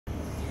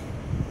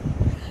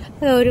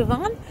Hello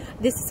everyone,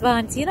 this is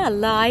Valentina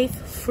live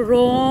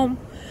from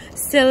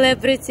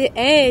Celebrity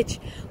Edge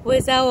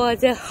with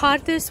the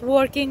hardest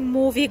working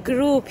movie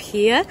group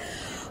here,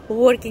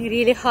 working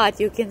really hard,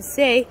 you can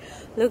say.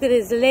 Look at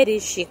this lady,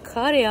 she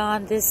carry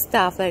on this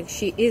stuff like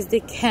she is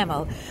the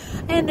camel.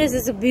 And this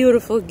is a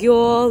beautiful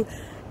girl,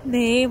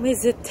 name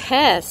is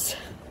Tess.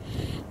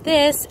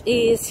 This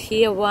is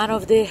here one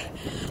of the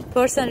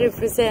person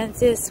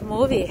represents this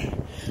movie.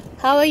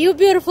 How are you,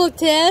 beautiful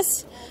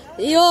Tess?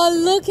 You're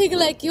looking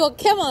like you're a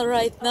camel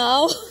right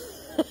now.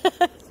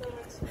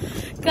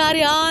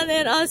 Carry on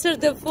and answer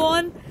the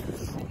phone.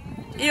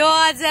 You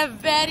are the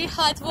very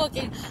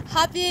hardworking.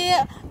 Happy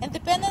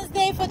Independence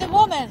Day for the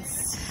women.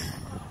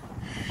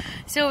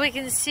 So we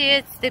can see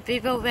it, the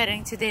people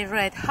wearing today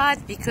red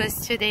hat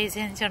because today is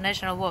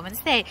International Women's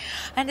Day.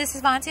 And this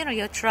is Valentina,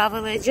 your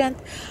travel agent,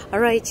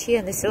 right here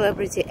in the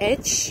Celebrity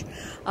Edge,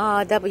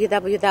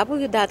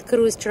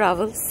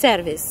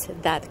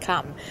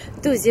 www.cruisetravelservice.com,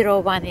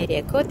 201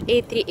 area code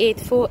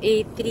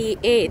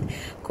 8384838.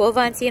 Call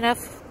Valentina,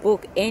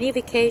 book any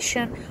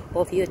vacation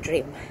of your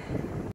dream.